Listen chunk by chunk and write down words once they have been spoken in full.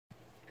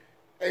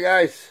Hey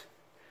guys,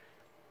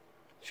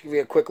 just give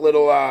you a quick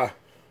little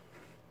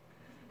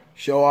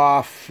show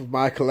off of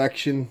my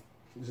collection.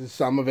 This is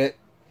some of it.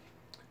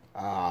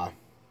 Not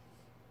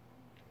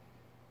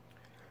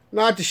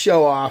to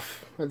show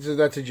off.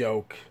 That's a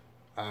joke.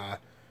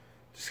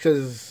 Just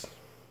because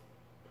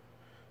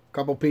a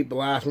couple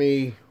people asked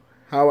me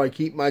how I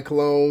keep my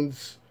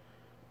colognes,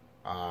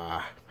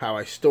 how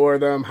I store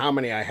them, how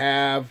many I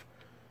have,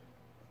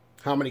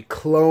 how many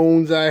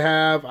clones I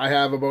have. I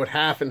have about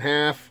half and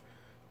half.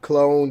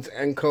 Clones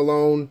and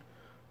cologne.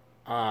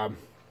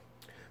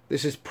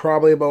 This is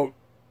probably about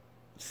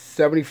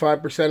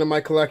 75% of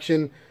my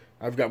collection.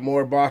 I've got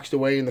more boxed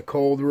away in the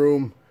cold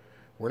room.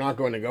 We're not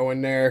going to go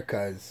in there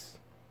because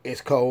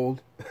it's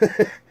cold.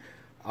 Just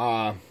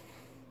to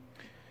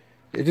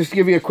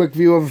give you a quick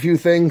view of a few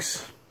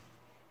things.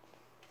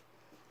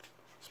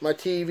 It's my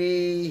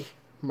TV,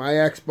 my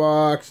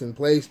Xbox and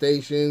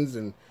PlayStations,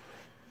 and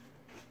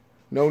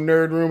no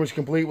nerd room is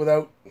complete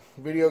without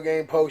video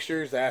game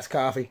posters. Ask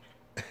Coffee.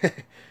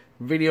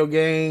 Video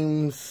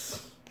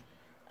games,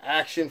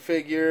 action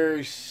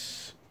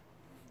figures.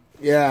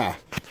 Yeah.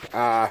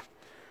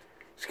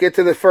 Let's get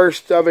to the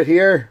first of it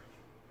here.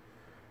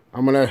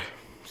 I'm gonna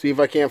see if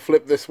I can't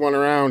flip this one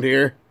around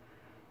here.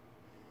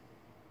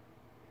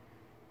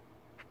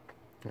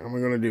 How am I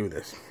gonna do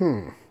this?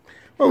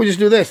 Well, we just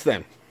do this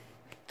then.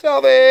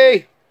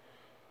 Selby!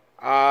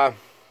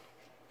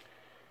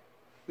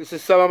 This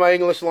is some of my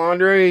English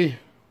laundry.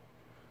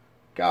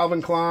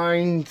 Calvin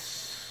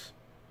Klein's.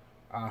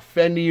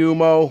 Fendi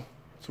Umo.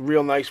 It's a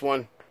real nice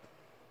one.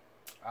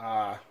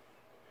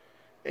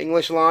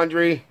 English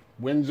Laundry.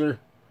 Windsor.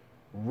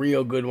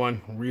 Real good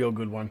one. Real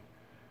good one.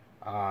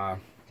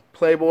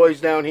 Playboy's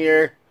down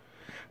here.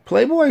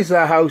 Playboy's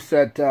a house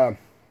that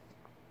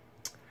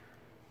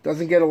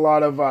doesn't get a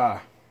lot of...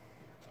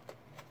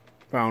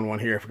 found one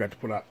here I forgot to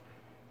put up.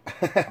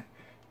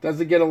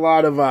 Doesn't get a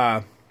lot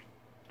of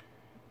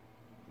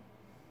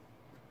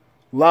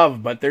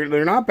love, but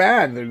they're not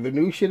bad. The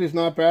new shit is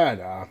not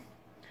bad.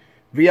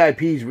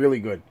 VIP is really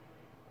good.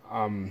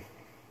 Yeah,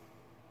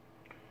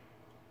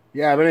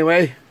 but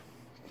anyway,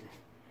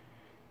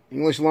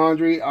 English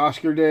Laundry,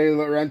 Oscar de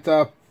la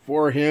Renta,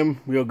 For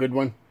Him, real good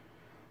one.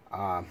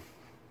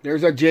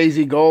 There's a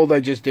Jay-Z Gold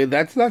I just did.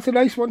 That's a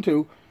nice one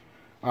too.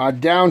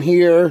 Down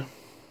here,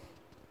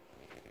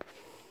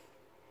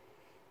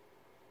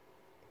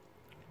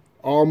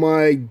 all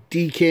my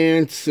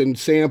decants and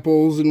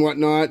samples and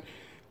whatnot.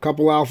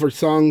 Couple Alfred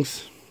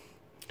Songs.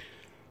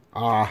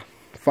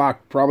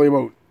 Probably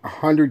about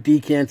 100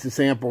 decants and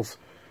samples.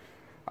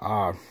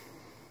 Because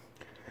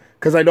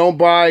I don't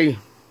buy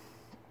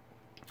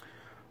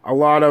a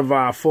lot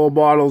of full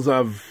bottles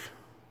of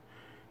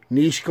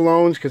niche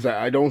colognes, because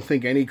I don't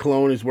think any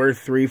cologne is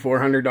worth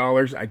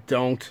 $300-400. I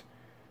don't.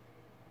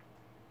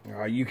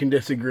 You can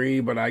disagree,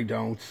 but I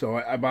don't. So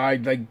I buy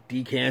like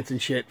decants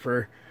and shit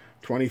for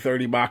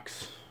 20-30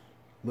 bucks.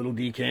 Little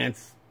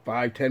decants,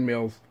 5-10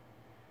 mils.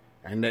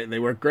 And they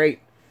work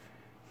great.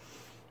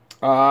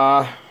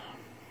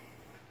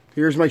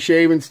 Here's my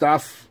shaving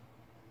stuff.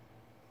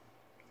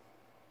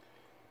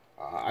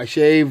 I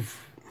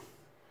shave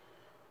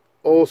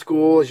old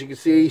school, as you can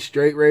see.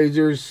 Straight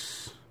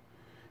razors,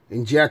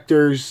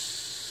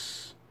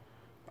 injectors,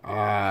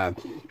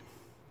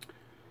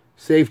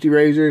 safety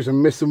razors.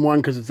 I'm missing one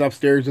because it's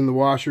upstairs in the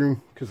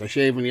washroom, because I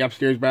shave in the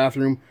upstairs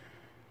bathroom.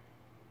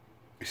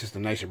 It's just a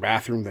nicer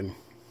bathroom than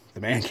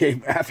the man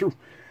cave bathroom.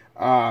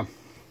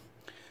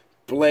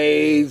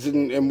 Blades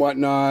and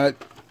whatnot.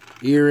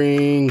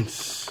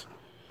 Earrings.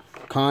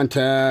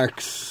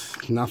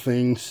 Contacts.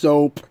 Nothing.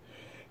 Soap.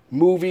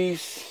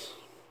 Movies.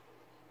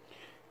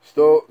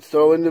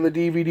 Still into the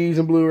DVDs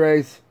and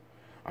Blu-rays.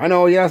 I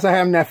know, yes, I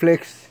have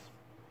Netflix.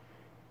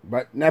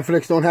 But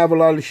Netflix don't have a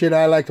lot of the shit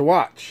I like to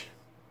watch.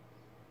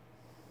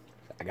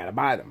 I gotta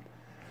buy them.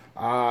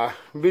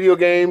 Video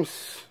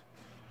games.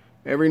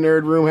 Every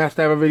nerd room has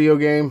to have a video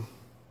game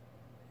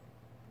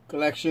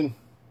collection.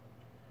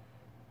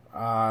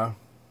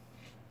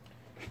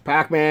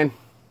 Pac-Man.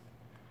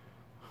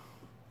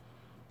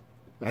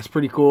 That's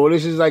pretty cool.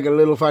 This is like a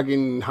little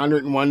fucking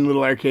 101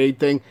 little arcade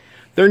thing.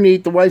 They're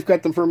neat. The wife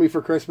got them for me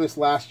for Christmas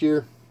last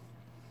year.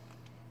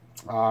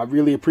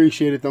 Really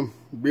appreciated them.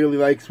 Really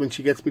likes when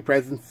she gets me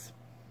presents.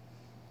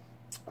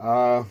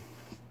 More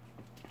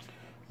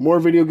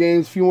video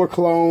games. A few more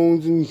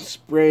colognes and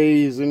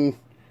sprays. And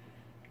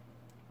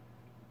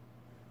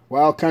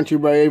Wild Country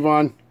by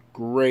Avon.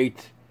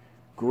 Great.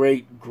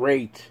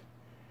 Great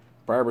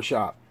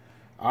barbershop.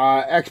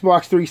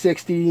 Xbox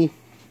 360.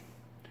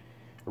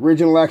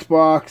 Original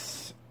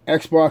Xbox.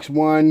 Xbox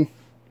One.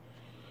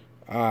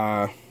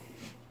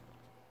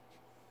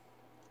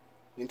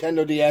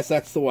 Nintendo DS,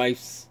 that's the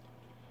wife's.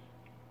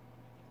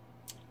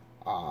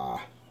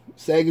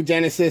 Sega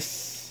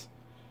Genesis.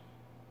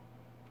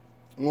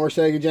 More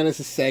Sega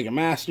Genesis. Sega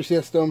Master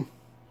System.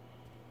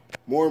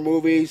 More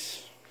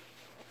movies.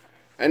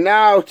 And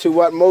now to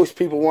what most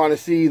people want to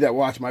see that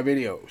watch my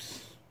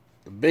videos.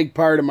 The big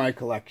part of my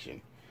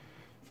collection.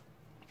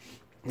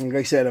 Like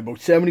I said, about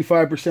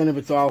 75% of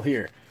it's all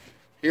here.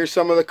 Here's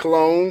some of the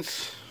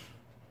colognes.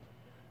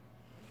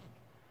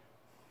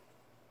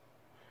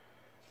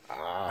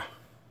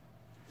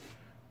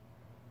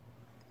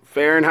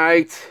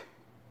 Fahrenheit,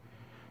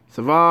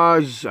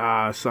 Sauvage,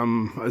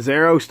 some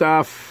Azero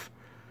stuff,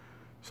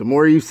 some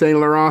more Yves Saint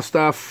Laurent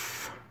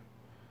stuff,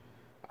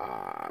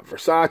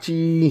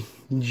 Versace,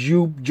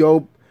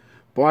 Jope,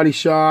 Body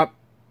Shop,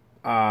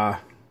 yeah,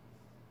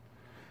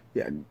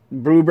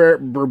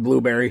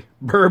 Burberry,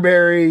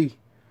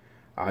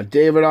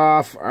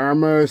 Davidoff,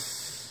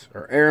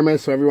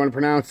 Aramis, however you want to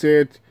pronounce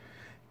it,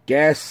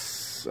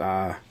 Guess,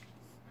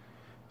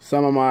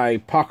 some of my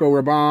Paco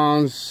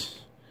Rabannes,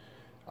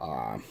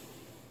 a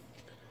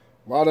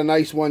lot of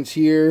nice ones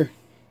here.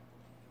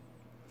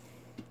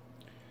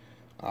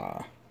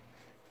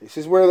 This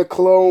is where the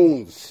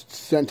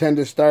colognes tend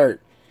to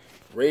start.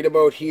 Right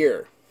about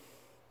here.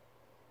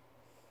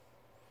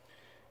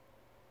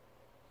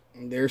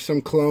 And there's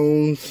some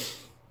colognes.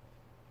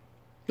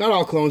 Not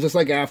all colognes, just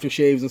like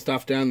aftershaves and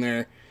stuff down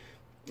there.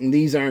 And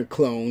these aren't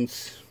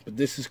colognes, but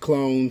this is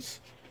colognes.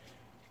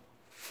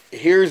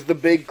 Here's the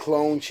big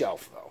cologne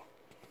shelf, though.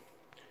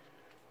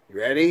 You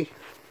ready?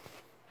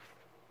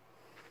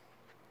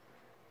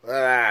 Look at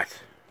that.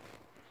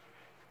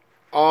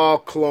 All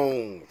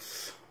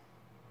colognes.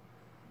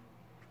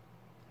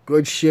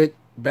 Good shit,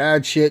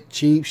 bad shit,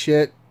 cheap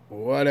shit,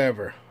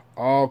 whatever.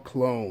 All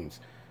colognes.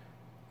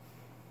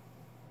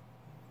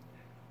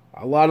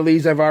 A lot of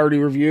these I've already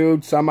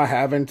reviewed. Some I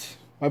haven't.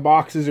 My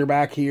boxes are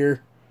back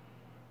here.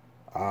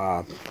 See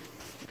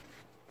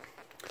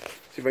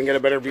if I can get a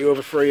better view of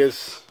it for you.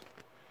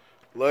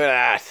 Look at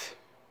that.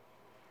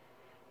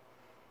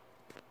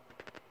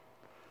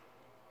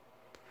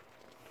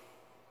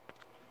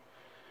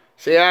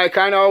 See, I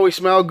kind of always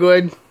smell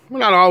good. Well,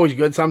 not always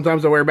good.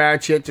 Sometimes I wear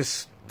bad shit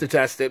just to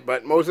test it.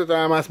 But most of the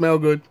time I smell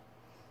good.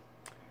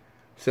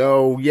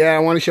 So, yeah, I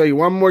want to show you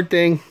one more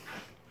thing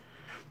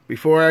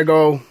before I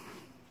go.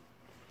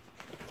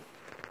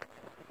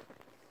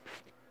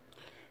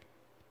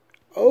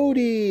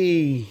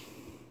 Odie.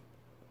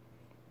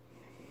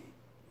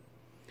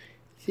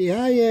 Say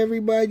hi,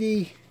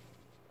 everybody.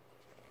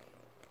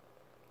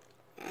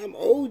 I'm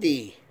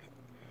Odie.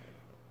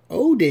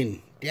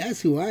 Odin.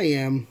 That's who I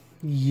am.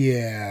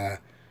 Yeah.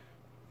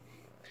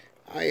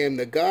 I am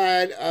the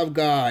god of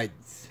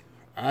gods.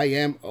 I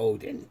am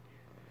Odin.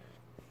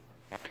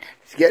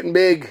 He's getting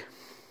big.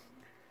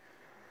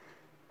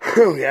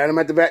 We had him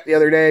at the vet the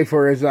other day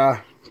for his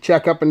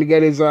checkup and to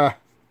get his the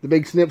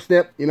big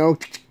snip, you know.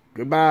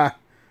 Goodbye.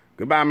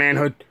 Goodbye,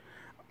 manhood.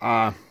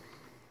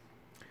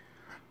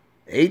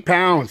 8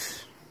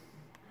 pounds.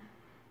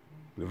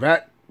 The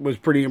vet was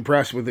pretty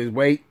impressed with his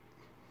weight.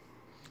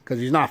 Because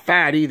he's not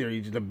fat either.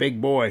 He's a big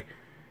boy.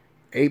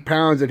 8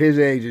 pounds at his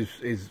age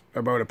is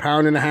about 1.5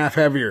 pounds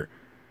heavier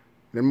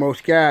than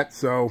most cats.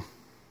 So,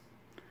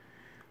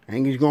 I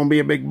think he's going to be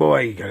a big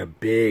boy. He got a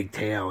big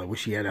tail. I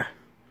wish he had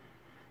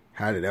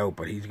it out,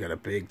 but he's got a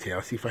big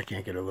tail. See if I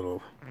can't get a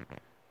little...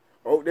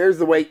 Oh, there's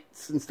the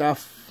weights and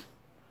stuff.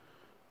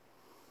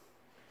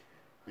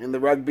 And the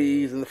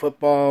rugbies and the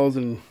footballs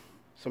and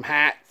some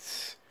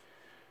hats.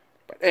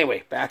 But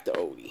anyway, back to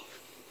Odie.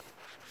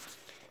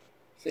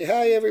 Say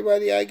hi,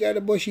 everybody. I got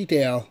a bushy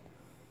tail.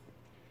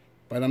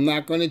 But I'm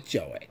not going to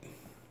show it.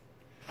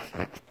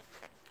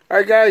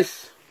 Alright,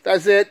 guys.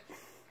 That's it.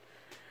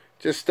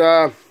 Just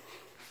give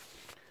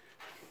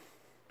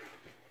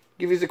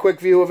you a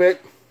quick view of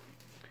it.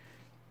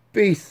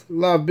 Peace.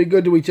 Love. Be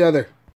good to each other.